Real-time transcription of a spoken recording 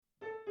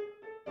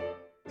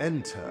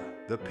Enter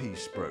the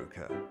Peace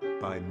Broker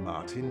by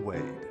Martin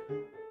Wade.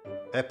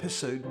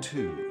 Episode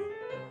 2.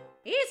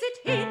 Is it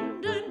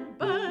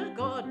Hindenburg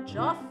or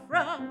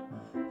Joffre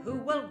who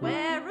will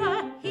wear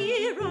a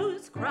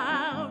hero's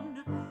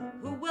crown?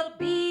 Who will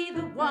be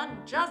the one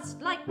just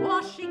like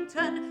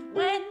Washington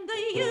when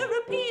the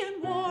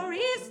European war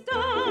is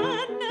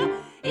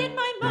done? In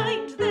my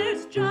mind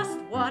there's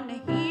just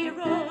one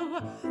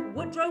hero.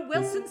 Woodrow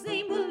Wilson's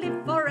name will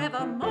live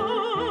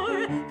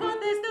forevermore. For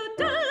there's no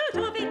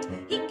doubt of it,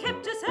 he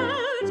kept us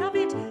out of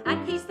it,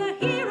 and he's the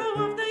hero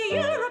of the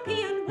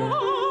European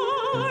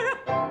war.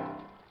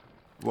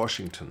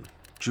 Washington,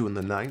 June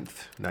the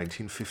 9th,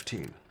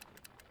 1915.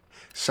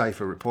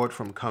 Cipher report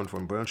from Count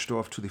von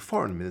Bernstorff to the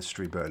Foreign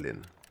Ministry,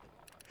 Berlin.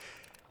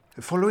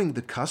 Following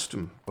the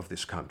custom of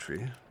this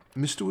country,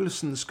 Mr.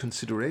 Wilson's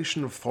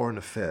consideration of foreign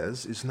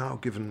affairs is now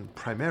given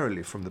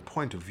primarily from the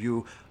point of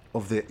view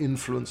of their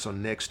influence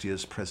on next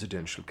year's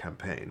presidential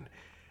campaign.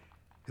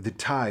 The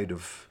tide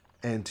of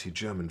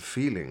anti-German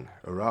feeling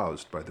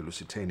aroused by the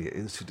Lusitania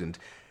incident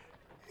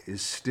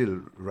is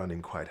still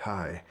running quite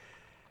high.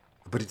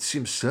 But it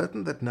seems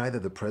certain that neither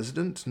the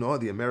President nor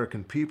the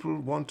American people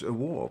want a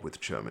war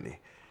with Germany.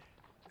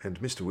 And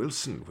Mr.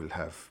 Wilson will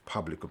have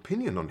public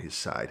opinion on his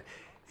side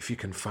if he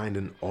can find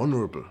an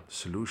honorable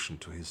solution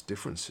to his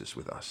differences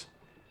with us.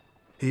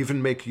 He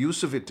even make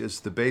use of it as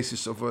the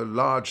basis of a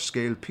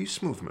large-scale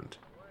peace movement.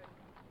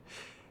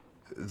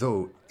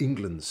 Though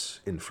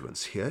England's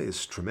influence here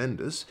is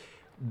tremendous,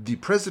 the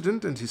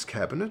President and his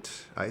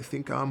cabinet, I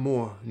think, are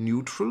more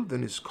neutral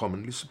than is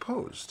commonly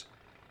supposed.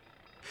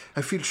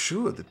 I feel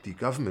sure that the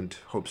government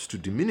hopes to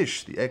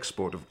diminish the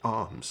export of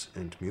arms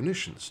and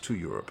munitions to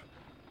Europe.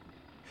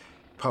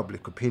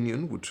 Public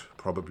opinion would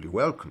probably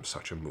welcome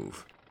such a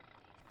move,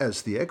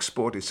 as the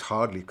export is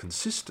hardly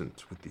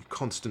consistent with the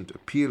constant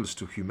appeals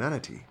to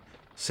humanity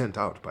sent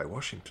out by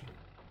Washington.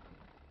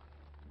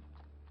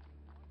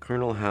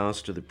 Colonel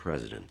House to the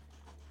President,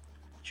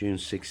 June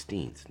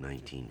 16th,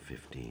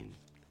 1915.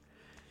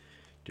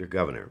 Dear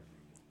Governor,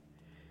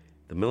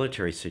 the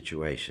military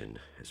situation,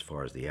 as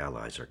far as the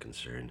Allies are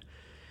concerned,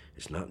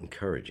 is not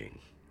encouraging.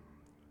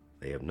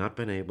 They have not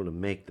been able to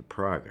make the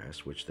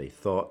progress which they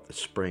thought the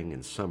spring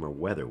and summer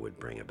weather would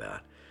bring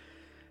about,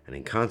 and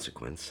in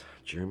consequence,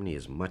 Germany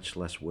is much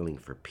less willing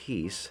for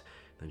peace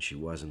than she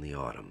was in the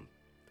autumn,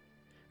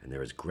 and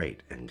there is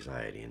great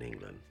anxiety in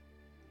England.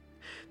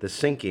 The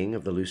sinking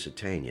of the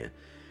Lusitania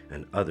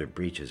and other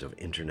breaches of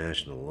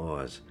international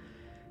laws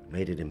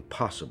made it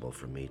impossible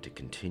for me to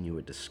continue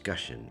a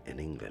discussion in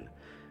England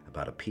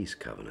about a peace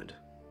covenant.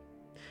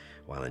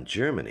 While in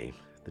Germany,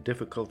 the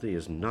difficulty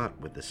is not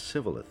with the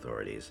civil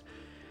authorities,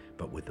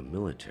 but with the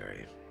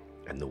military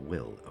and the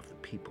will of the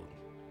people.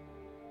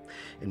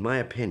 In my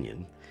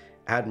opinion,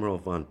 Admiral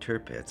von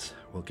Tirpitz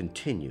will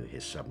continue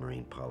his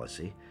submarine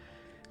policy,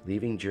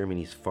 leaving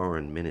Germany's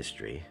foreign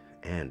ministry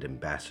and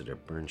Ambassador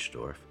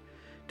Bernstorff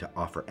to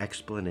offer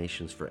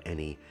explanations for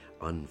any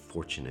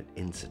unfortunate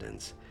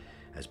incidents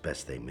as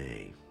best they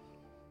may.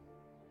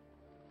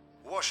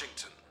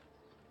 Washington,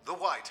 the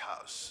White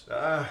House.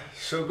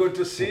 So good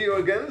to see you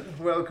again.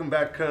 Welcome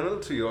back, Colonel,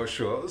 to your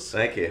shores.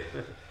 Thank you.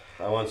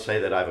 I won't say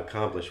that I've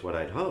accomplished what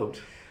I'd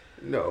hoped.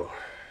 No.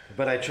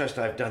 But I trust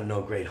I've done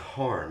no great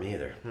harm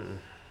either.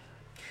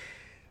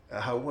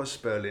 How was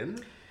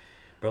Berlin?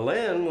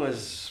 Berlin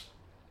was...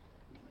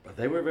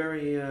 They were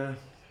very,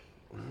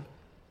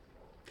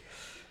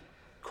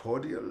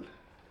 Cordial?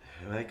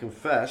 I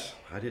confess,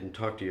 I didn't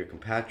talk to your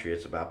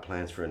compatriots about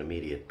plans for an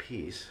immediate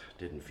peace.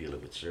 Didn't feel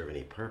it would serve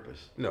any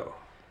purpose. No.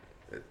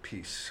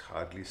 Peace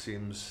hardly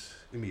seems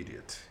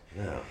immediate.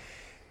 No.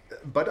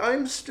 But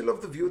I'm still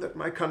of the view that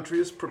my country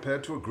is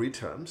prepared to agree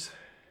terms.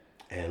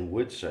 And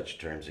would such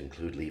terms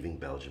include leaving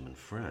Belgium and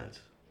France?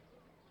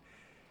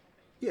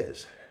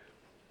 Yes.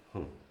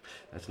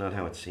 That's not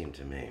how it seemed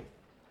to me.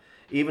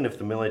 Even if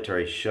the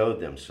military showed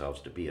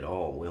themselves to be at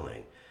all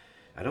willing,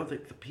 I don't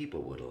think the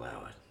people would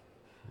allow it.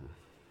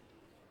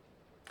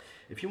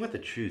 If you want the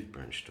truth,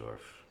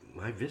 Bernstorff,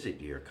 my visit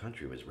to your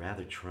country was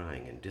rather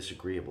trying and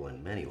disagreeable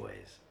in many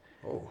ways.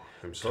 Oh,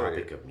 I'm sorry.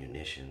 Topic of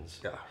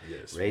munitions. Yeah,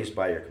 yes. Raised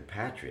by your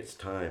compatriots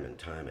time and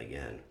time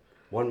again.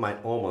 One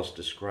might almost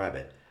describe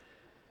it.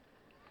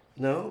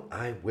 No,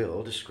 I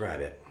will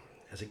describe it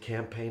as a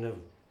campaign of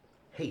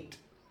hate.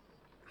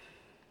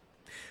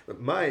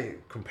 My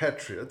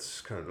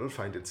compatriots, Colonel,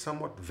 find it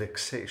somewhat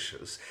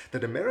vexatious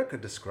that America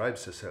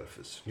describes herself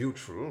as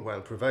neutral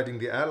while providing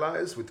the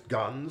Allies with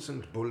guns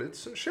and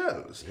bullets and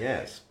shells.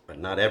 Yes, but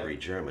not every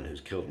German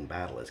who's killed in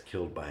battle is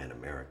killed by an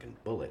American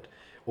bullet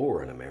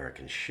or an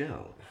American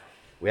shell.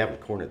 We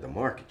haven't cornered the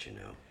market, you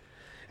know.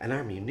 And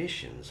our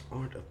munitions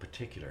aren't of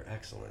particular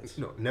excellence.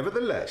 No,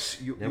 nevertheless,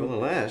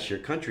 Nevertheless, your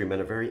countrymen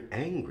are very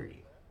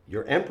angry,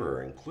 your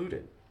emperor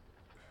included.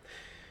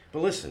 But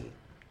listen,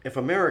 if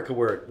America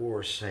were at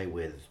war, say,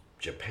 with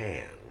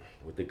Japan,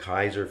 would the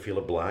Kaiser feel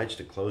obliged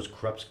to close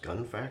Krupp's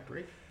gun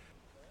factory?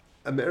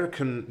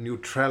 American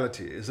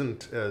neutrality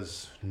isn't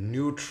as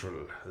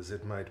neutral as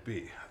it might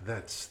be.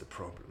 That's the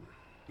problem.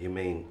 You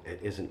mean it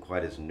isn't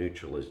quite as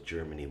neutral as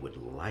Germany would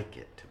like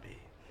it to be?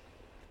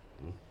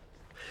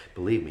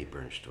 Believe me,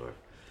 Bernstorff,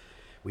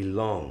 we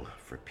long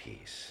for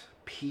peace.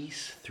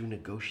 Peace through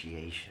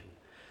negotiation.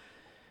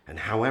 And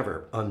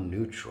however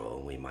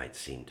unneutral we might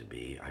seem to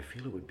be, I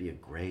feel it would be a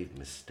grave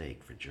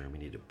mistake for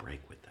Germany to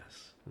break with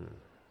us.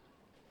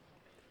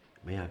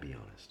 May I be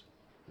honest?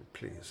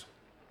 Please.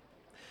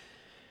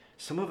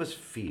 Some of us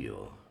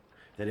feel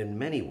that in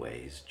many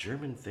ways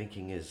German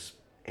thinking is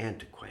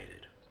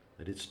antiquated,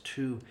 that it's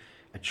too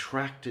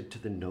attracted to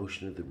the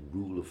notion of the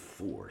rule of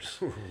force.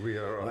 We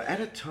are...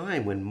 At a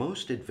time when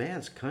most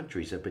advanced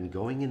countries have been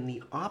going in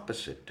the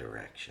opposite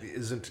direction.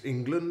 Isn't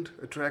England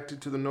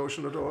attracted to the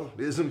notion at all?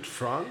 Isn't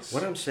France?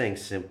 What I'm saying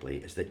simply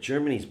is that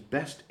Germany's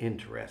best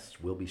interests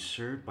will be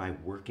served by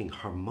working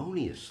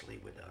harmoniously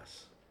with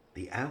us.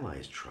 The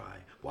Allies try.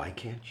 Why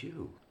can't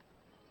you?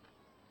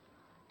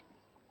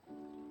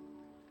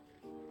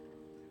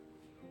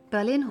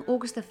 Berlin,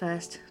 August the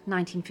 1st,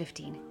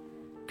 1915.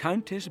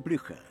 Countess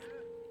Blücher.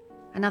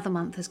 Another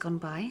month has gone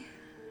by,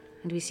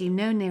 and we seem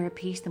no nearer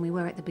peace than we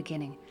were at the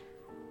beginning.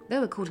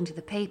 Though, according to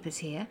the papers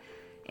here,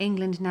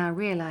 England now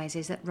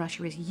realises that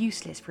Russia is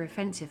useless for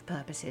offensive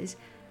purposes,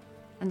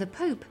 and the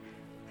Pope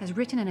has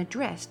written an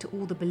address to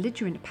all the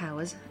belligerent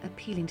powers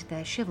appealing to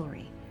their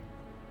chivalry.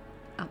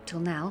 Up till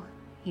now,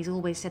 he's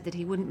always said that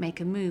he wouldn't make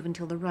a move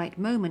until the right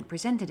moment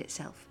presented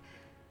itself.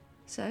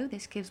 So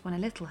this gives one a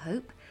little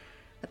hope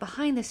that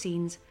behind the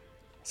scenes,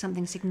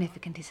 something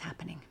significant is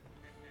happening.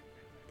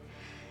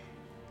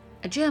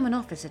 A German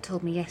officer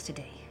told me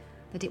yesterday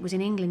that it was in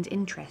England's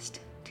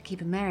interest to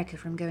keep America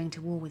from going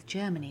to war with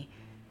Germany,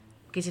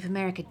 because if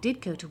America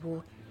did go to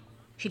war,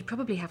 she'd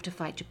probably have to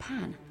fight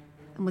Japan,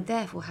 and would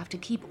therefore have to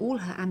keep all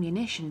her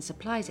ammunition,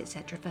 supplies,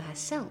 etc. for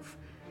herself,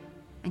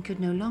 and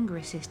could no longer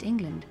assist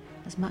England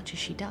as much as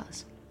she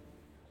does.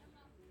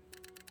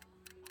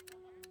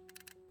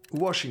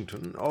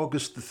 Washington,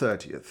 August the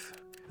 30th.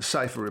 A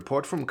cipher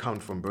report from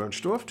Count von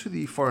Bernstorff to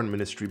the Foreign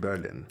Ministry,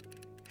 Berlin.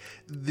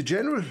 The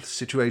general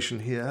situation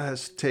here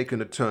has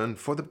taken a turn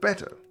for the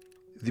better.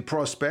 The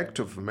prospect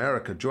of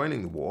America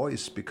joining the war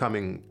is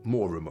becoming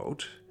more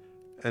remote,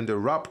 and a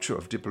rupture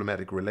of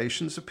diplomatic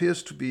relations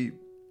appears to be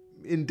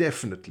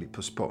indefinitely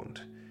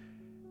postponed.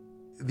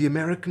 The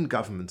American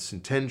government's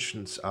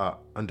intentions are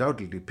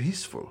undoubtedly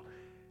peaceful,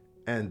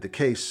 and the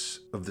case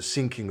of the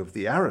sinking of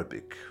the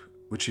Arabic,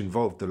 which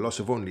involved the loss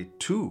of only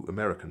 2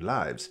 American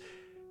lives,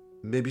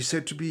 may be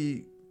said to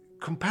be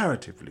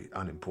comparatively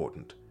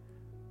unimportant.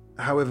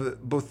 However,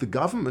 both the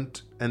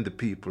government and the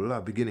people are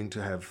beginning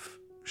to have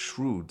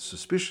shrewd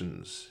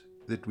suspicions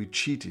that we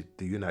cheated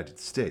the United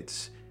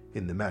States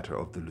in the matter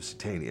of the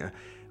Lusitania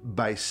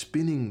by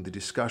spinning the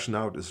discussion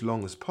out as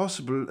long as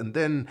possible and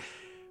then,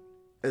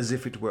 as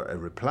if it were a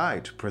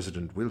reply to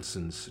President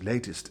Wilson's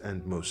latest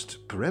and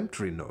most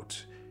peremptory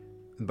note,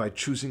 by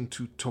choosing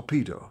to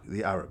torpedo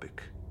the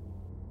Arabic.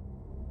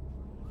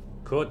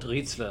 Kurt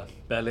Rietzler,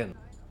 Berlin.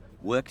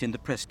 Worked in the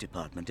press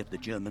department of the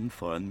German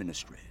Foreign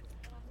Ministry.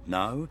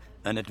 Now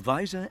an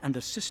advisor and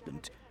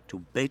assistant to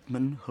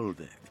Bethmann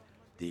Hollweg,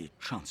 the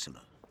Chancellor.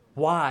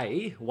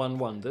 Why, one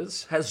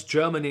wonders, has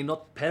Germany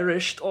not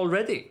perished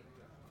already?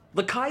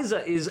 The Kaiser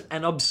is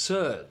an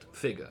absurd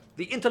figure.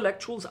 The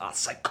intellectuals are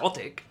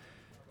psychotic,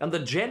 and the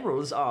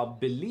generals are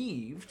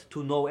believed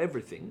to know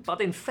everything,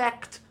 but in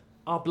fact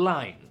are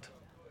blind.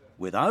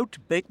 Without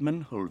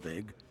Bethmann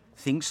Hollweg,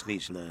 thinks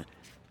Rietzler,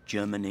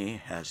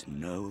 Germany has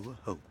no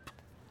hope.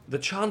 The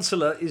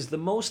Chancellor is the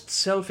most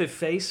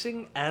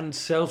self-effacing and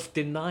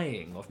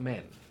self-denying of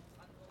men,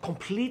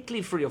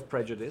 completely free of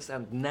prejudice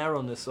and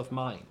narrowness of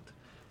mind.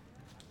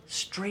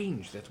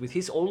 Strange that with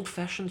his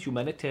old-fashioned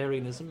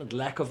humanitarianism and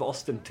lack of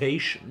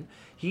ostentation,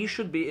 he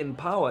should be in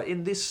power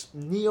in this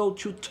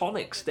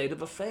neo-Teutonic state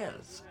of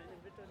affairs.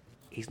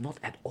 He's not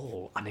at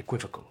all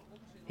unequivocal.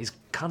 His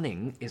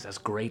cunning is as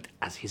great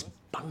as his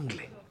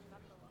bungling.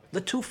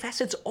 The 2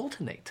 facets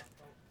alternate.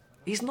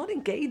 He's not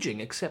engaging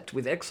except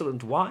with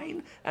excellent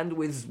wine and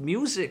with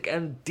music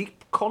and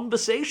deep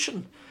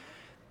conversation.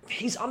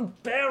 He's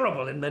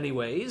unbearable in many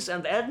ways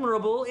and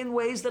admirable in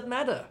ways that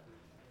matter.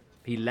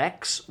 He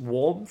lacks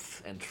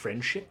warmth and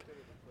friendship,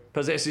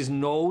 possesses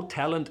no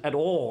talent at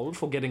all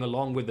for getting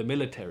along with the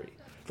military,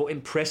 for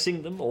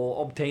impressing them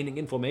or obtaining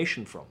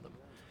information from them.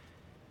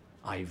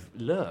 I've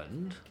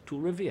learned to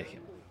revere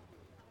him.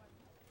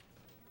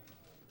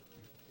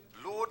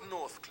 Lord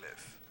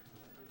Northcliffe,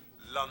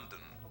 London.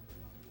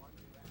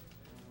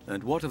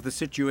 And what of the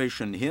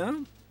situation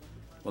here?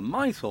 Well,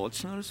 my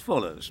thoughts are as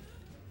follows.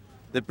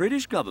 The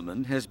British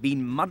government has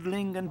been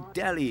muddling and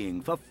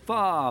dallying for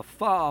far,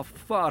 far,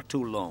 far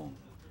too long.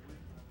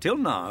 Till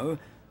now,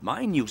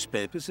 my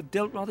newspapers have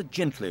dealt rather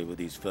gently with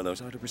these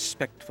fellows out of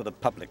respect for the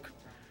public,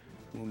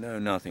 who know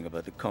nothing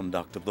about the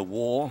conduct of the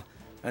war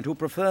and who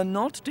prefer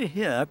not to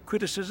hear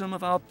criticism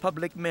of our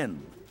public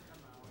men.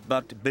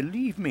 But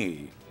believe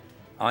me,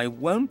 I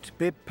won't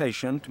be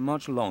patient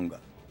much longer.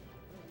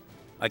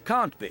 I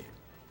can't be.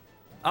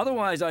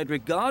 Otherwise, I'd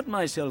regard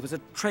myself as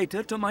a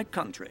traitor to my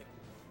country.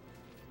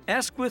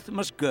 Asquith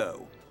must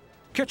go.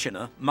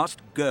 Kitchener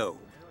must go.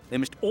 They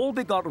must all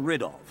be got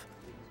rid of.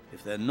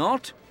 If they're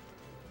not,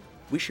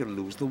 we shall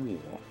lose the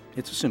war.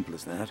 It's as simple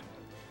as that.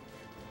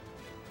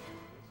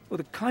 Well,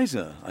 the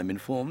Kaiser, I'm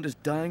informed, is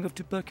dying of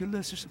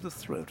tuberculosis of the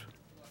throat.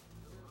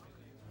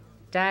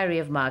 Diary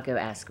of Margot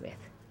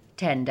Asquith,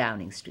 10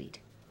 Downing Street.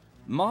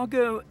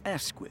 Margot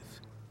Asquith,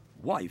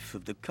 wife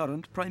of the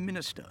current Prime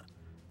Minister.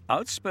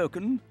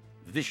 Outspoken,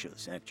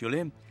 vicious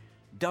actually,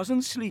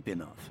 doesn't sleep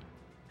enough,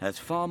 has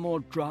far more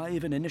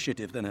drive and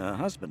initiative than her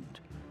husband,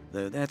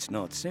 though that's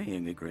not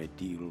saying a great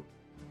deal.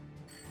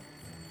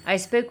 I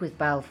spoke with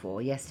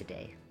Balfour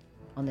yesterday,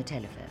 on the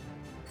telephone.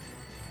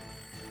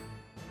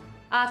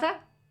 Arthur?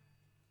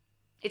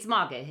 It's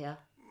Margot here.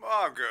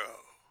 Margot.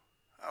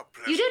 How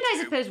pleasant. You don't,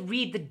 I suppose,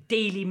 read the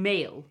Daily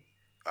Mail?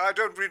 I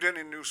don't read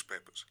any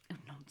newspapers. Oh,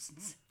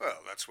 nonsense. Well,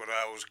 that's what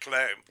I always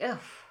claim. Oh.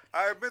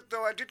 I admit,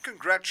 though, I did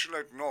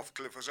congratulate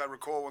Northcliffe, as I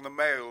recall, when the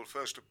Mail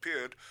first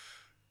appeared.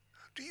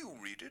 Do you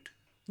read it?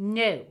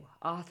 No,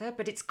 Arthur,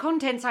 but its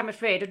contents, I'm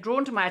afraid, are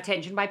drawn to my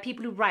attention by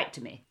people who write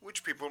to me.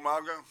 Which people,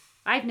 Margot?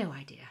 I've no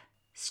idea.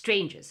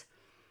 Strangers.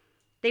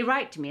 They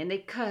write to me and they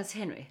curse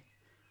Henry.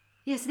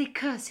 Yes, they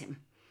curse him.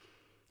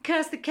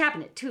 Curse the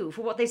cabinet, too,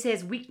 for what they say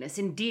is weakness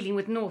in dealing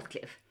with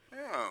Northcliffe.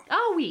 Oh.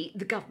 Are we,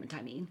 the government,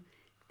 I mean,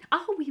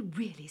 are we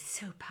really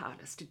so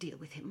powerless to deal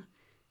with him?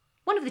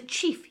 One of the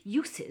chief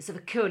uses of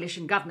a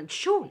coalition government,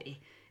 surely,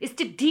 is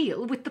to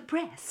deal with the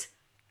press.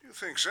 You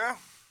think so?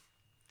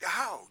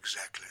 How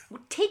exactly?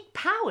 Well, take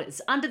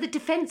powers under the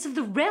Defence of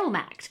the Realm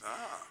Act.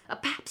 Ah.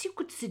 Perhaps you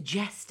could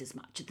suggest as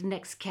much at the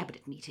next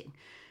cabinet meeting.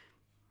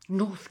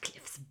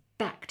 Northcliffe's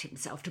backed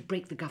himself to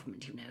break the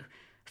government, you know,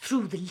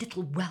 through the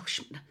little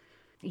Welshman.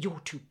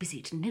 You're too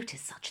busy to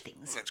notice such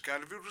things. Well, that's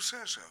kind of you to say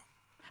so.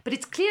 But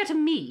it's clear to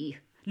me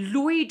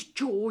Lloyd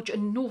George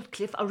and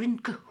Northcliffe are in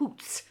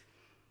cahoots.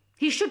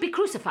 He should be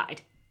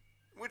crucified.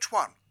 Which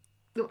one?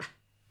 Well,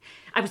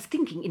 I was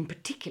thinking in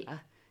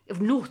particular of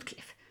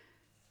Northcliffe.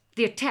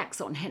 The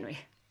attacks on Henry.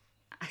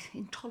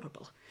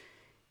 Intolerable.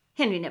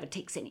 Henry never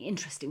takes any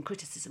interest in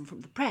criticism from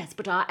the press,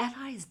 but our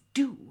allies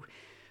do.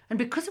 And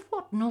because of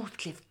what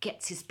Northcliffe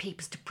gets his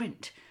papers to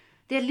print,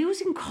 they're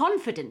losing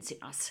confidence in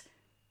us.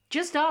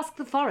 Just ask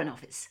the Foreign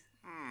Office.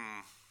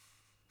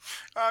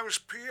 I was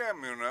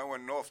PM, you know,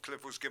 when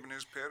Northcliffe was given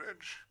his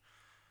peerage.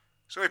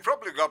 So he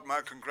probably got my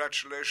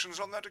congratulations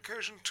on that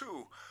occasion,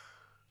 too.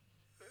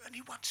 And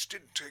he once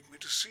did take me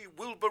to see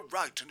Wilbur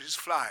Wright and his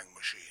flying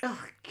machine.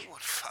 Oh,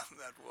 what fun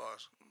that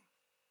was.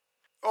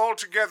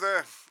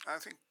 Altogether, I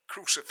think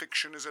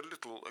crucifixion is a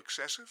little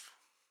excessive.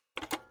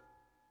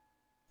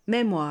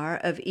 Memoir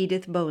of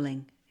Edith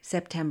Bowling,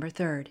 September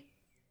 3rd.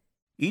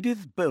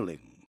 Edith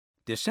Bowling,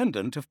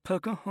 descendant of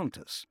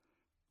Pocahontas,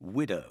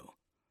 widow,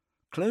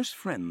 close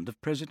friend of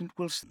President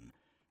Wilson,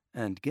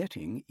 and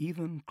getting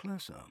even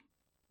closer.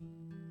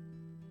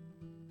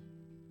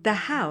 The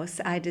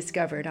house, I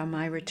discovered on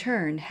my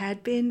return,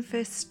 had been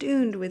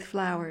festooned with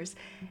flowers,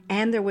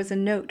 and there was a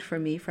note for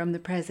me from the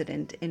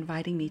president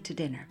inviting me to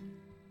dinner.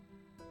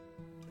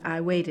 I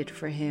waited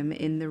for him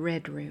in the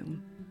Red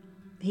Room.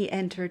 He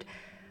entered,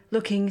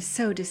 looking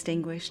so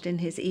distinguished in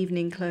his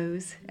evening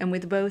clothes, and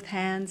with both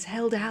hands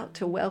held out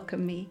to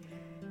welcome me.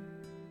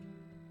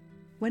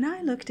 When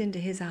I looked into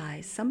his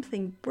eyes,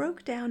 something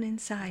broke down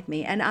inside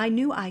me, and I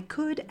knew I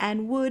could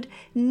and would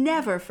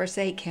never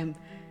forsake him.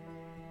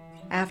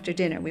 After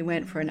dinner, we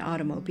went for an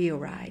automobile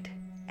ride,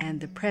 and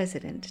the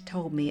president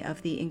told me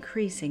of the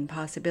increasing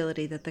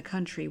possibility that the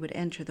country would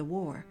enter the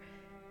war.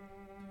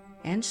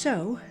 And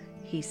so,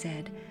 he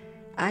said,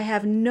 I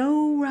have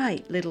no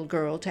right, little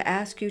girl, to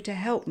ask you to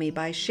help me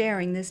by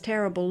sharing this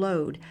terrible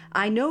load.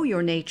 I know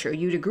your nature.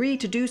 You'd agree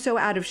to do so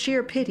out of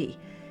sheer pity.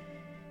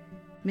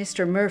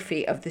 Mr.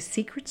 Murphy of the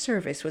Secret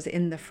Service was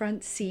in the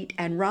front seat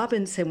and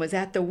Robinson was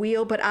at the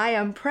wheel, but I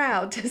am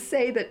proud to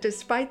say that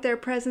despite their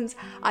presence,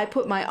 I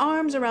put my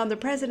arms around the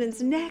president's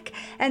neck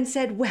and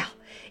said, well,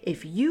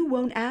 if you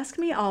won't ask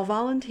me, I'll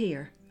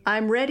volunteer.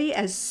 I'm ready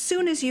as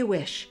soon as you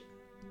wish.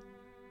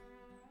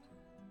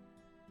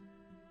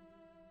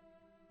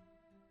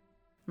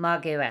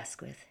 Margot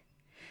Asquith,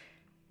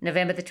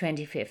 November the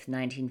 25th,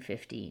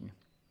 1915.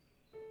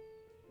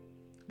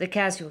 The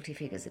casualty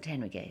figures that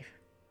Henry gave.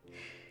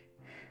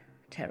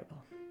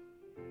 Terrible.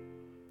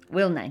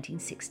 Will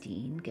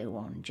 1916 go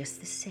on just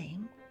the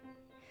same?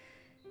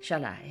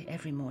 Shall I,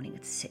 every morning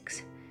at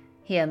 6,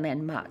 hear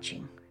men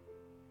marching,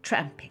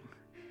 tramping,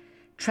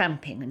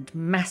 and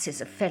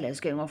masses of fellows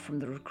going off from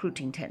the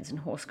recruiting tents and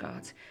horse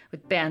guards,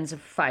 with bands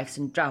of fifes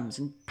and drums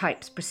and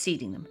pipes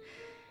preceding them?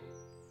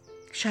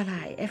 Shall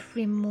I,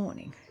 every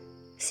morning,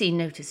 see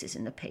notices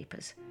in the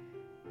papers?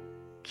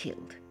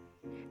 Killed,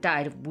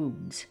 died of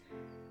wounds,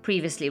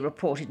 previously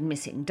reported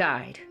missing,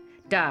 died,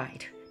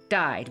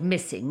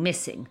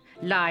 missing,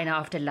 line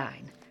after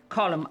line,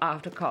 column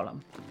after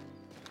column.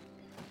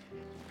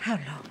 How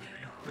long,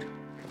 O Lord?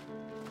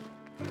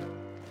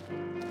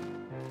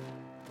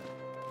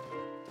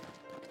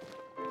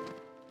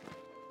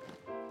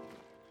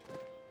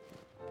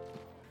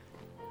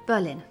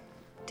 Berlin,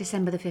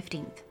 December the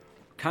 15th.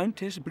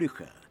 Countess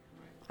Blücher.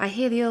 I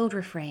hear the old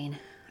refrain,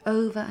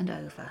 over and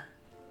over.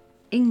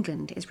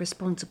 England is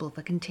responsible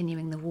for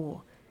continuing the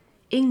war.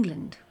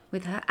 England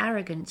with her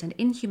arrogance and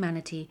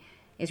inhumanity,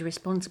 is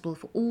responsible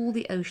for all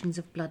the oceans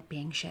of blood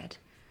being shed.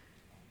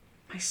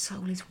 My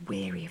soul is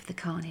weary of the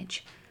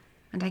carnage,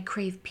 and I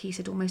crave peace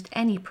at almost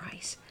any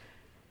price.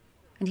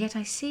 And yet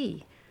I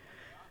see,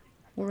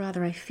 or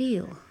rather I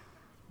feel,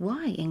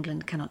 why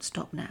England cannot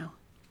stop now.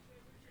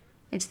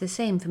 It's the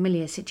same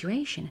familiar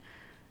situation,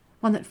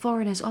 one that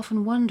foreigners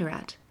often wonder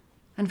at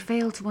and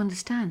fail to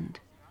understand.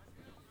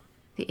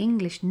 The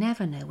English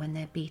never know when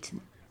they're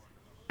beaten,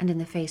 and in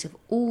the face of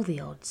all the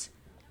odds,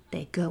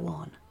 they go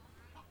on.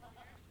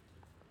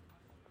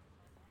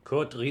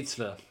 Kurt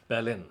Rietzler,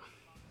 Berlin.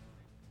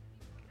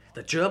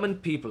 The German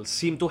people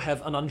seem to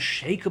have an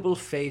unshakable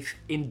faith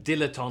in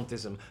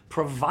dilettantism,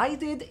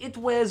 provided it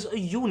wears a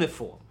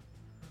uniform.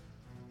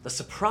 The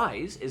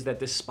surprise is that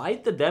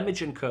despite the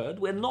damage incurred,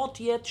 we're not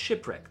yet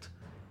shipwrecked.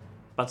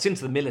 But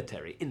since the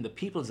military, in the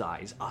people's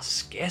eyes, are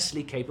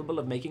scarcely capable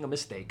of making a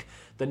mistake,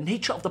 the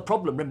nature of the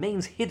problem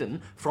remains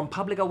hidden from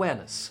public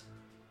awareness.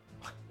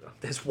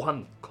 There's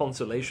one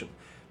consolation.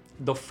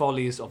 The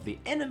follies of the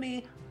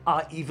enemy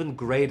are even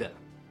greater.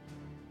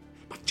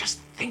 But just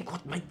think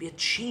what might be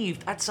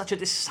achieved at such a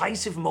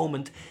decisive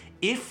moment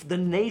if the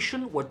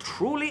nation were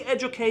truly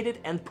educated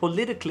and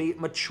politically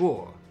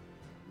mature.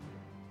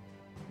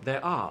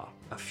 There are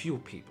a few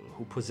people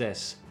who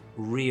possess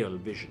real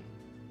vision,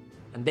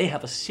 and they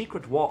have a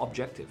secret war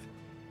objective: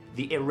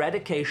 the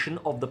eradication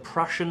of the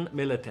Prussian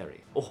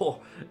military, or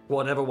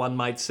whatever one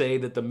might say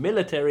that the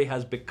military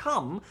has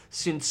become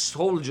since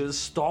soldiers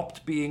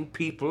stopped being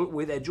people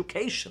with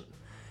education.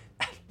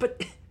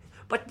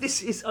 But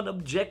this is an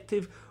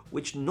objective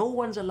which no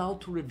one's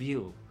allowed to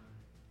reveal.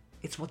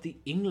 It's what the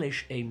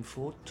English aim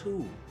for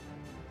too.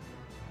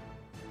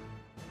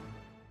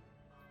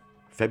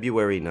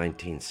 February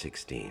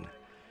 1916.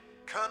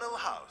 Colonel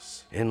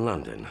House. In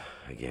London,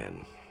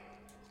 again.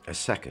 A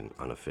second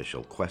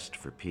unofficial quest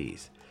for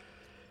peace.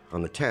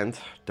 On the 10th,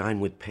 dine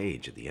with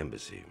Page at the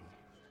embassy.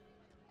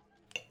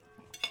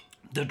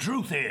 The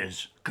truth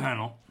is,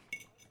 Colonel,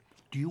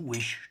 do you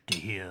wish to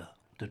hear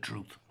the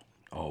truth?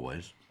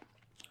 Always.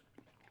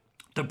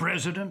 The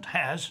president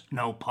has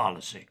no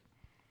policy.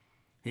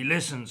 He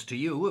listens to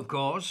you, of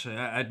course,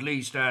 at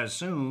least I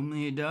assume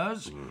he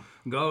does.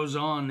 Goes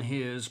on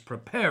his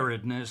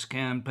preparedness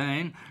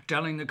campaign,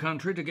 telling the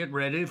country to get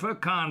ready for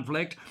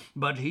conflict,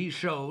 but he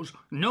shows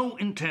no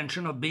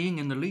intention of being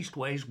in the least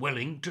ways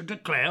willing to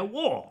declare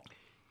war.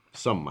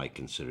 Some might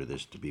consider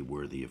this to be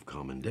worthy of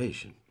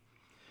commendation.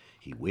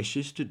 He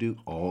wishes to do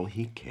all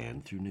he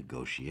can through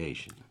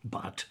negotiation.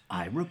 But,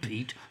 I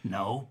repeat,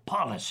 no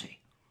policy.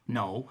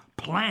 No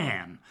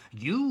plan.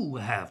 You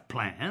have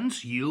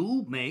plans.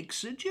 You make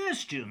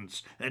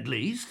suggestions, at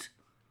least.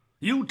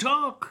 You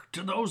talk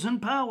to those in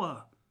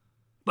power.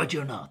 But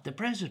you're not the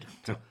president.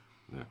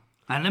 Yeah.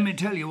 And let me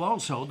tell you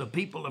also, the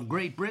people of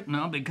Great Britain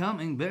are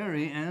becoming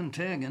very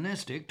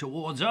antagonistic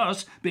towards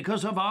us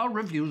because of our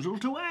refusal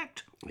to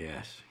act.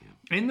 Yes.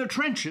 In the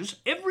trenches,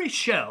 every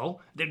shell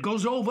that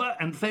goes over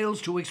and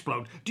fails to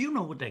explode, do you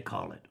know what they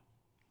call it?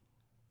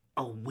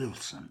 A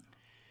Wilson.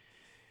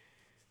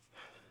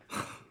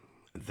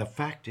 The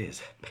fact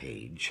is,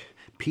 Page,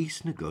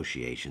 peace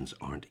negotiations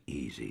aren't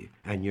easy,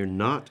 and you're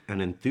not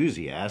an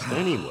enthusiast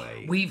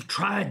anyway. We've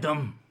tried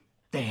them.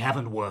 They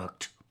haven't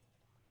worked.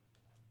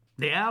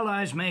 The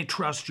Allies may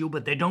trust you,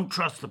 but they don't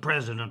trust the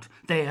president.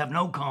 They have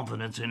no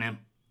confidence in him.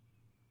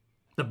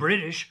 The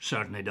British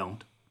certainly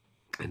don't.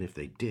 And if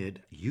they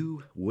did,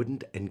 you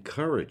wouldn't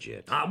encourage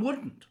it. I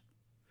wouldn't.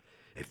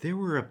 If there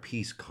were a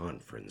peace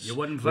conference... You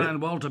wouldn't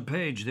find Walter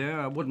Page there.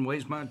 I wouldn't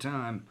waste my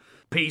time.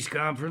 Peace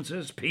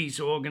conferences, peace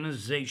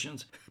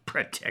organizations,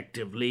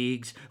 protective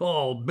leagues,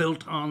 all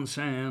built on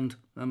sand,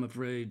 I'm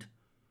afraid.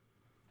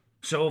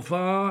 So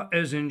far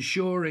as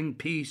ensuring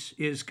peace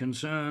is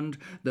concerned,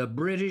 the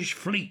British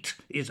fleet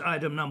is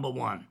item number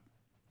 1.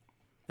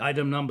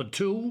 Item number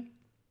 2...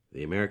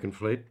 The American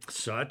fleet?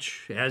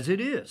 Such as it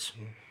is.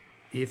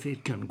 If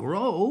it can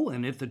grow,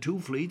 and if the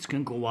two fleets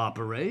can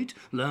cooperate,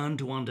 learn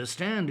to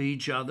understand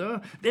each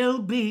other,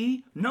 there'll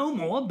be no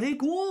more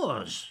big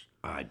wars.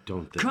 I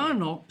don't think...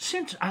 Colonel,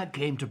 since I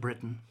came to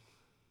Britain,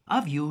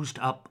 I've used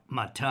up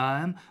my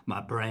time,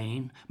 my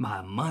brain,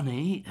 my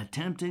money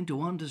attempting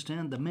to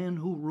understand the men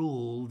who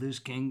rule this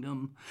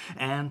kingdom,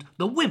 and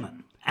the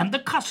women, and the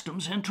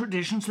customs and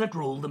traditions that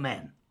rule the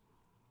men.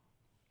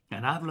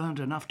 And I've learned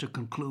enough to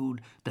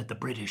conclude that the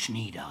British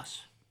need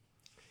us.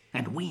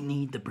 And we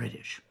need the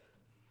British.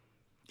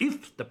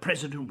 If the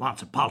president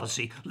wants a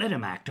policy, let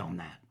him act on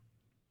that.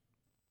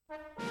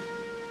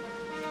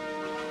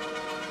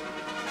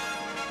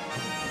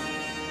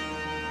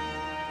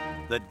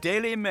 The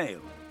Daily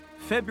Mail,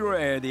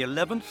 February the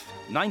 11th,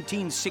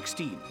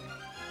 1916.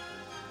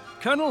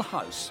 Colonel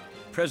House,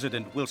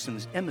 President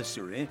Wilson's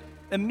emissary,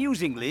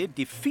 amusingly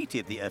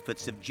defeated the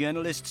efforts of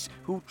journalists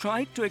who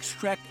tried to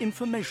extract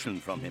information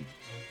from him.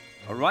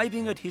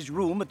 Arriving at his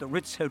room at the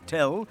Ritz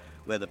Hotel,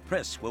 where the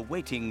press were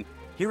waiting,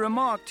 he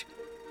remarked,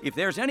 "If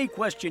there's any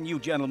question you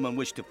gentlemen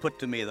wish to put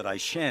to me that I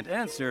shan't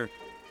answer,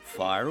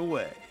 fire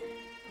away."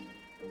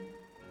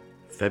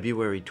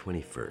 February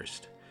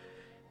 21st.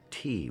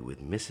 tea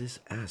with Mrs.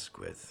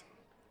 Asquith.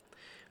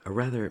 A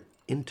rather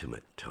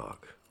intimate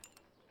talk.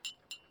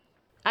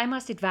 I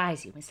must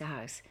advise you, Mr.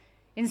 House,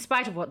 in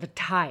spite of what the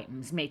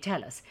Times may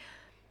tell us.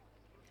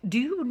 Do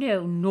you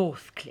know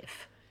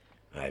Northcliffe?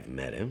 I've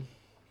met him.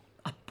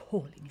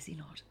 Appalling, is he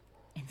not?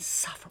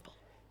 Insufferable.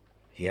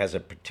 He has a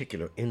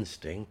particular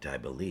instinct, I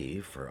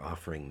believe, for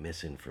offering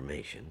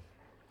misinformation.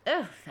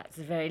 Oh, that's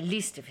the very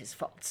least of his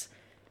faults.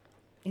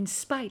 In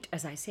spite,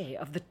 as I say,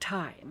 of the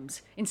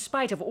Times, in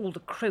spite of all the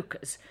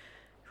croakers,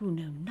 who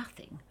know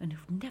nothing and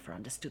who've never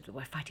understood that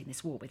we're fighting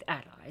this war with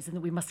allies and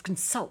that we must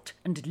consult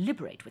and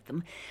deliberate with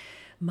them,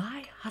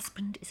 my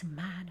husband is a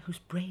man whose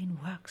brain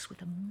works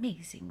with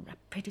amazing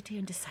rapidity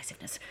and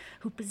decisiveness,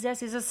 who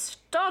possesses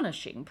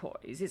astonishing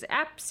poise, is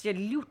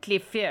absolutely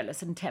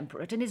fearless and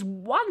temperate, and is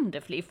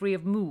wonderfully free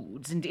of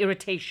moods and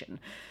irritation,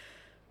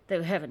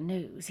 though heaven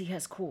knows he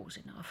has cause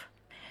enough.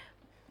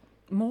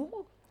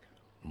 More?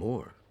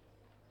 More?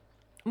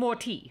 More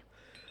tea?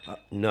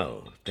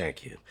 No,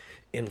 thank you.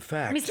 In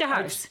fact... Mr.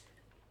 House,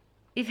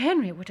 if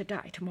Henry were to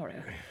die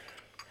tomorrow,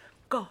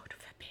 God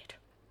forbid,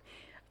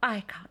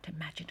 I can't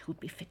imagine who'd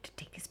be fit to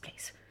take his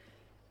place.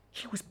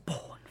 He was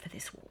born for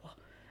this war,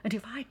 and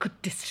if I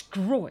could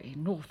destroy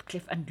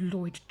Northcliffe and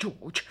Lloyd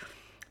George,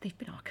 they've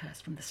been our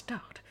curse from the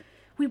start,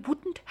 we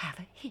wouldn't have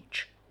a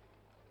hitch.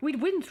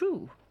 We'd win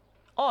through,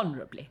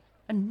 honourably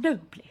and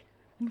nobly,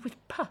 and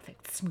with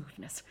perfect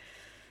smoothness.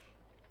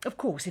 Of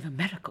course, if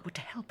America were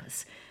to help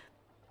us...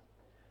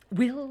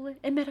 Will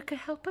America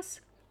help us?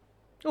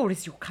 Or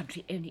is your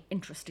country only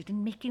interested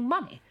in making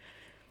money?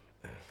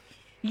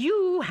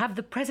 You have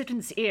the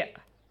President's ear.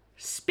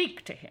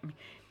 Speak to him.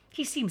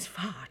 He seems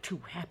far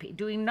too happy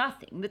doing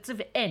nothing that's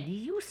of any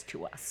use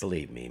to us.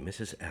 Believe me,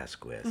 Mrs.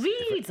 Asquith...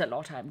 Reads a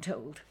lot, I'm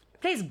told.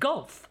 Plays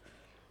golf.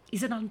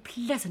 Is an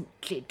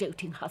unpleasantly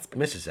doting husband.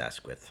 Mrs.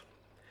 Asquith,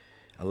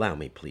 allow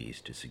me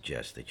please to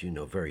suggest that you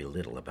know very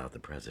little about the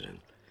President,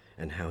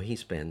 and how he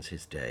spends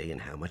his day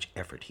and how much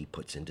effort he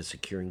puts into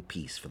securing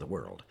peace for the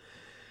world.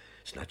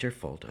 It's not your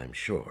fault, I'm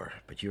sure,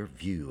 but your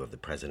view of the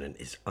President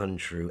is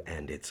untrue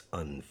and it's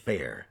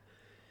unfair.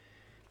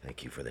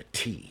 Thank you for the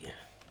tea.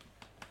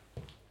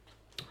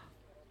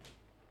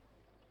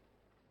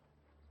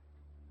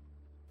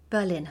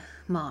 Berlin,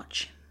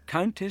 March.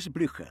 Countess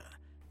Blücher.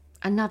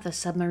 Another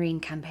submarine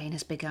campaign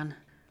has begun.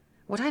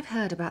 What I've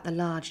heard about the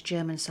large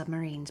German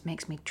submarines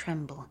makes me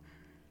tremble.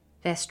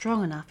 They're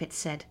strong enough, it's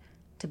said,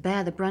 to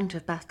bear the brunt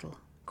of battle,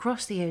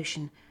 cross the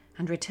ocean,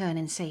 and return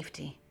in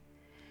safety.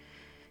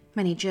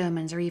 Many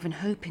Germans are even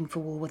hoping for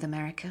war with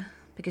America,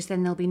 because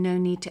then there'll be no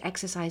need to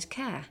exercise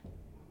care.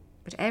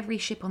 But every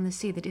ship on the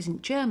sea that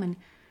isn't German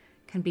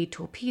can be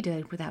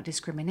torpedoed without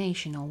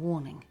discrimination or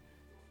warning.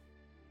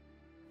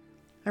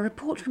 A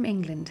report from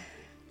England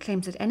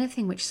claims that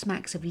anything which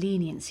smacks of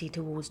leniency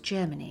towards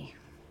Germany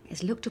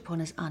is looked upon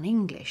as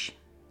un-English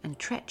and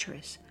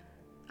treacherous,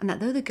 and that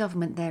though the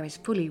government there is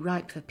fully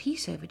ripe for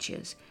peace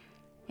overtures,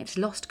 it's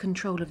lost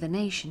control of the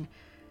nation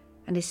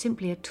and is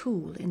simply a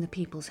tool in the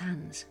people's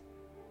hands.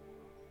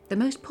 The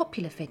most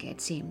popular figure,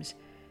 it seems,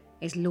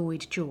 is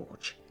Lloyd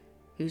George,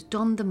 who's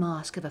donned the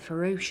mask of a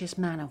ferocious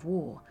man of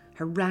war,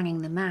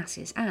 haranguing the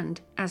masses and,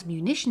 as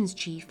munitions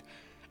chief,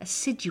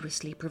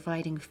 assiduously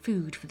providing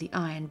food for the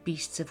iron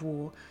beasts of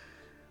war,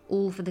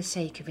 all for the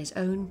sake of his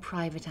own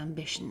private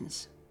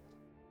ambitions.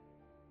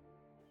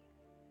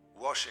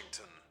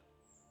 Washington.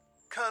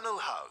 Colonel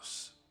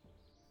House.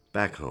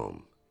 Back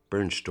home,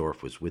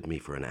 Bernstorff was with me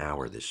for an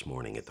hour this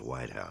morning at the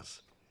White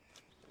House.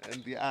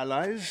 And the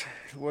Allies?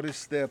 What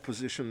is their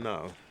position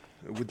now?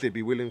 Would they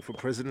be willing for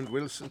President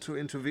Wilson to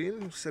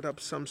intervene, set up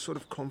some sort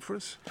of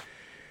conference?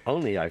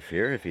 Only, I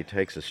fear, if he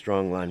takes a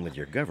strong line with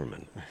your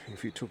government.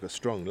 If he took a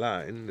strong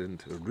line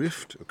and a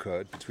rift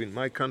occurred between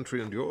my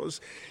country and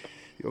yours,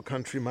 your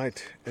country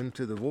might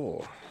enter the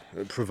war,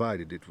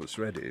 provided it was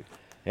ready.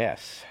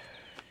 Yes,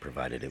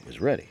 provided it was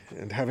ready.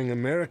 And having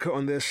America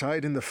on their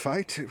side in the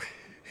fight,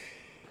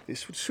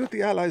 this would suit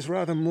the Allies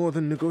rather more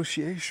than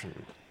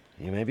negotiation.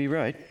 You may be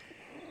right.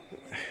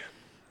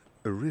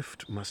 A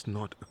rift must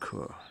not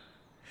occur.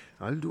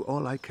 I'll do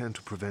all I can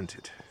to prevent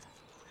it.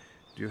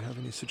 Do you have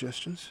any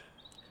suggestions?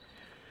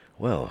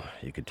 Well,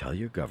 you could tell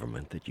your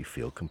government that you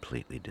feel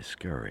completely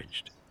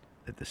discouraged,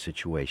 that the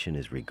situation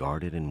is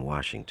regarded in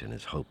Washington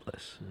as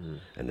hopeless,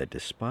 and that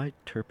despite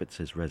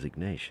Tirpitz's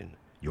resignation,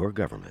 your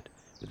government,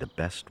 with the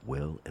best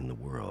will in the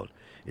world,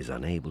 is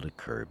unable to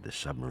curb the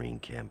submarine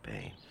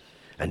campaign.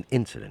 An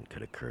incident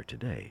could occur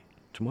today,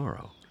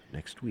 tomorrow,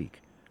 next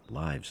week,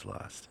 lives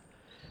lost,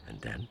 and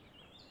then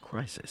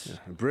crisis.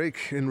 A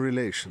break in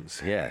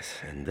relations. Yes,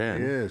 and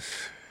then...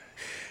 Yes.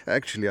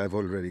 Actually, I've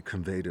already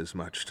conveyed as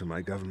much to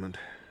my government.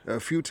 A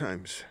few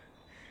times.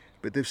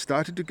 But they've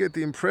started to get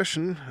the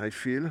impression, I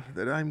feel,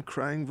 that I'm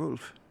crying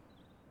wolf.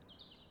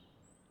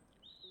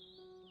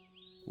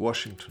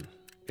 Washington,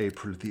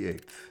 April the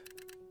 8th.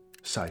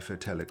 Cipher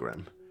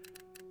telegram.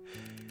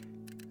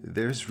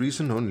 There's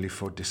reason only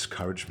for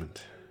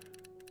discouragement.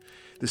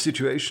 The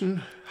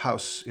situation,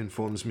 House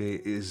informs me,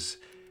 is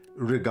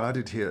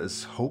regarded here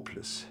as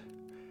hopeless.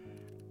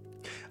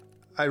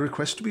 I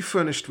request to be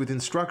furnished with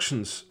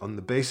instructions on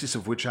the basis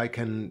of which I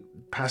can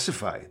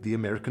pacify the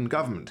American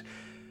government,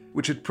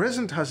 which at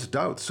present has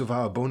doubts of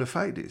our bona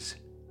fides.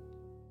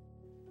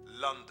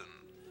 London.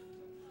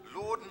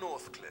 Lord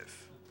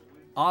Northcliffe.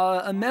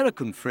 Our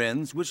American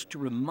friends wish to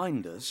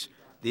remind us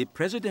the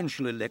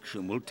presidential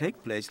election will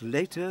take place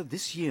later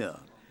this year.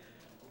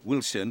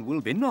 Wilson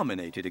will be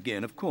nominated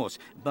again, of course,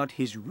 but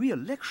his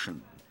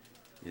re-election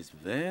is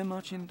very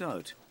much in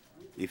doubt.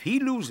 If he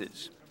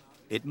loses,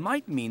 it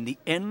might mean the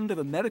end of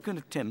American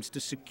attempts to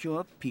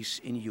secure peace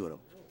in Europe.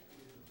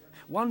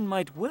 One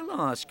might well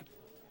ask,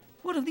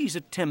 what have these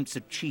attempts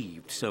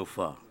achieved so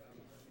far?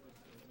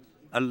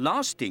 A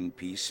lasting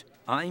peace,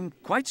 I'm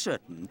quite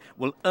certain,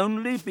 will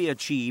only be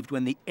achieved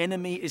when the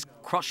enemy is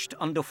crushed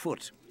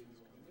underfoot.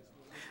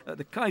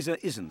 The Kaiser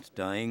isn't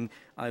dying.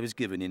 I was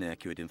given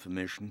inaccurate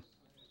information.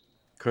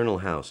 Colonel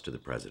House to the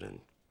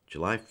President,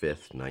 July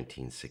 5th,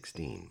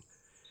 1916.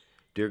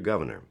 Dear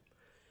Governor,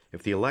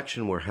 if the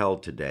election were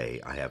held today,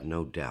 I have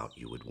no doubt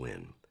you would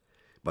win.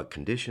 But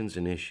conditions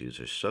and issues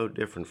are so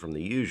different from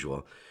the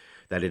usual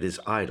that it is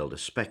idle to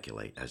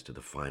speculate as to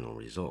the final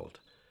result.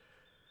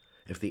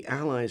 If the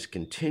Allies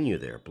continue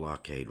their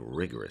blockade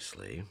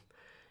rigorously,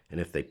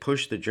 and if they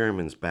push the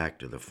Germans back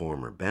to the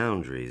former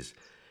boundaries,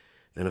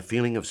 then a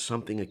feeling of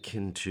something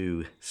akin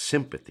to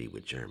sympathy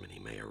with Germany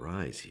may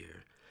arise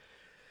here.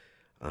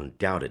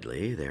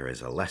 Undoubtedly, there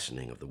is a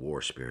lessening of the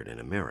war spirit in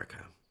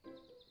America.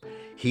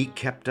 He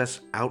kept us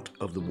out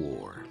of the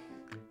war.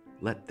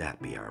 Let that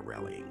be our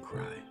rallying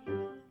cry.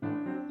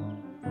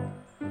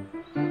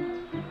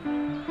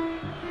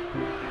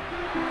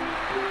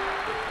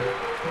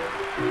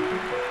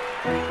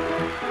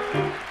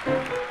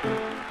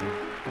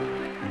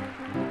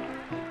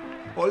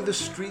 All the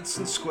streets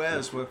and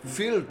squares were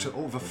filled to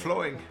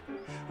overflowing.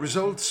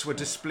 Results were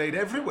displayed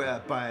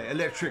everywhere by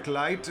electric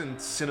light and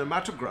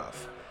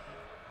cinematograph.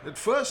 At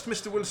first,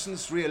 Mr.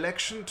 Wilson's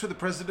re-election to the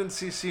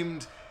presidency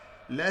seemed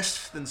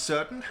less than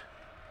certain,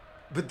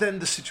 but then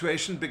the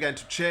situation began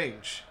to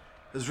change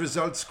as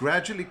results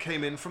gradually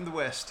came in from the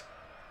West.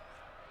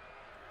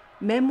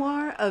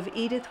 Memoir of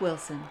Edith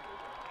Wilson,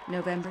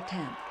 November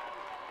 10th.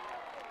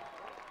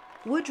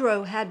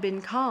 Woodrow had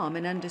been calm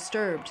and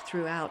undisturbed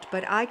throughout,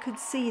 but I could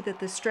see that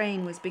the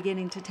strain was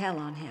beginning to tell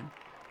on him.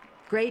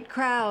 Great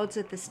crowds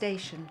at the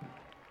station.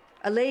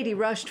 A lady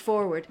rushed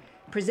forward,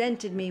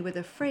 presented me with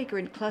a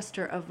fragrant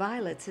cluster of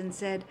violets, and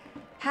said,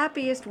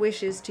 "Happiest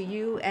wishes to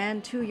you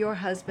and to your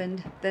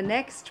husband, the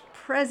next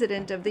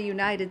President of the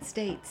United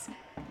States."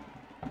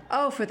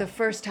 Oh, for the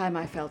first time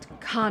I felt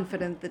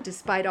confident that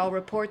despite all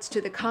reports to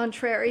the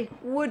contrary,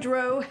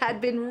 Woodrow had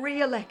been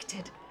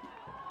re-elected.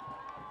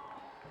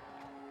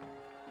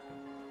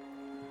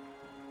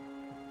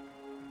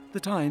 The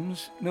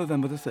Times,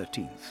 November the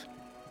 13th.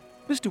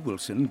 Mr.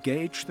 Wilson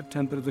gauged the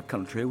temper of the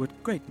country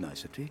with great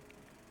nicety.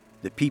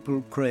 The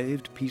people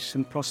craved peace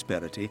and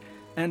prosperity,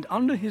 and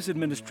under his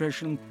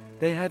administration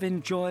they have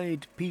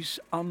enjoyed peace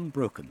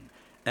unbroken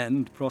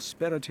and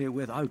prosperity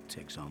without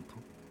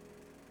example.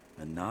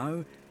 And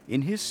now,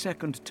 in his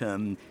second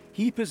term,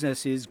 he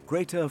possesses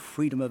greater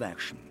freedom of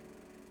action.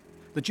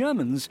 The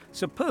Germans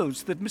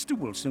supposed that Mr.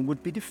 Wilson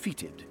would be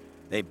defeated.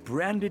 They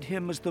branded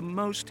him as the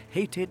most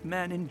hated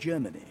man in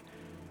Germany,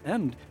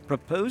 and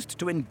proposed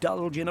to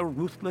indulge in a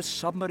ruthless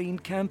submarine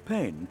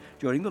campaign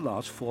during the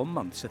last 4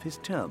 months of his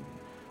term,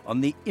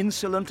 on the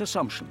insolent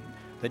assumption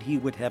that he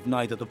would have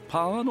neither the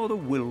power nor the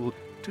will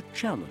to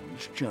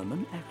challenge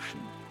German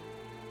action.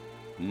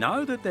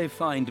 Now that they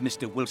find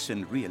Mr.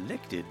 Wilson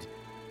re-elected,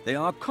 they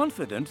are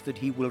confident that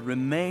he will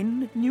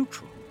remain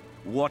neutral,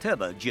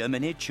 whatever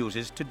Germany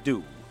chooses to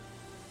do.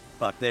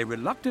 But they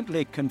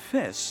reluctantly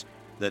confess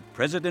that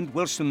President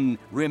Wilson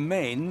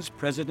remains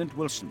President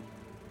Wilson.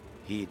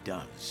 He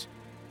does,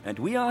 and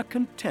we are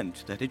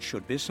content that it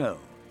should be so.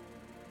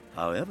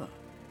 However,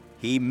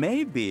 he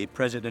may be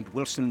President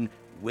Wilson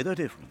with a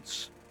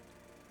difference.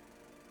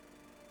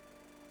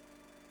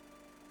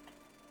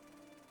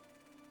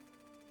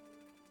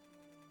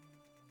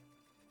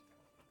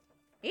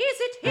 Is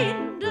it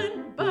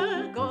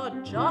Hindenburg or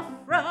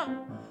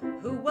Joffre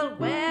who will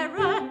wear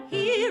a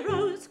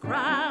hero's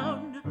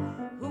crown?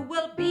 Who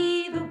will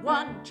be the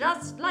one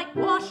just like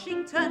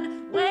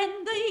Washington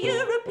when the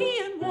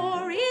European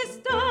war is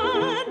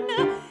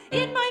done?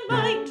 In my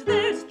mind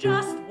there's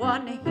just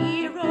one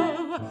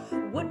hero.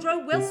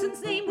 Woodrow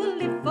Wilson's name will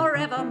live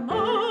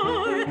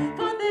forevermore.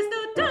 For there's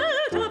no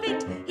doubt of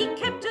it, he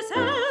kept us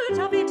out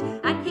of it,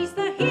 and he's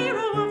the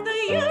hero of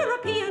the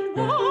European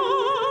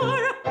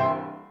war.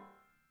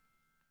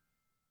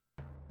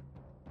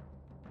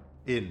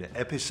 In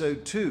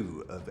episode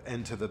 2 of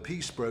Enter the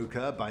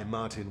Peacebroker by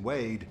Martin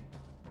Wade,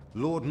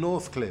 Lord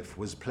Northcliffe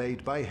was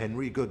played by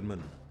Henry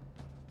Goodman,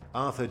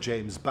 Arthur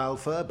James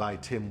Balfour by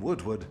Tim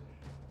Woodward,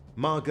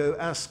 Margot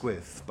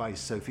Asquith by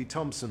Sophie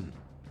Thompson,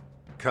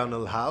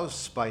 Colonel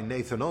House by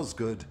Nathan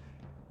Osgood,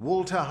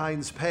 Walter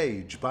Hines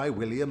Page by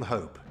William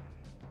Hope,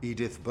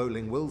 Edith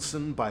Bowling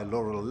Wilson by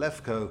Laurel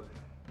Lefko,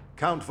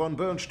 Count von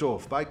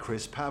Bernstorff by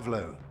Chris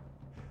Pavlo,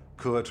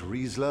 Kurt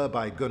Riesler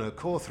by Gunnar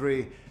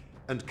Korthree,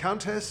 and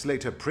Countess,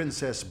 later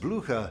Princess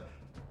Blucher,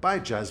 by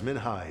Jasmine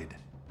Hyde.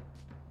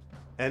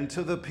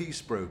 Enter the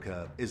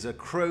Peacebroker is a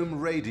Chrome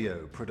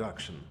Radio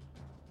production.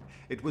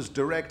 It was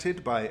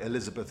directed by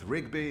Elizabeth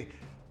Rigby,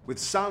 with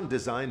sound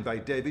design by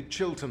David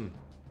Chilton,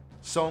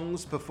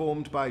 songs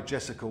performed by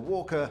Jessica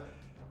Walker,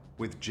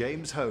 with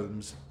James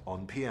Holmes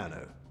on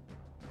piano.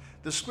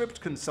 The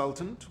script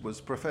consultant was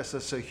Professor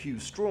Sir Hugh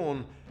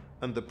Strawn,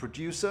 and the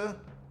producer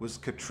was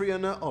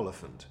Katriona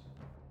Oliphant.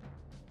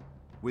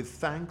 With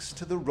thanks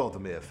to the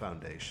Rothermere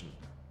Foundation.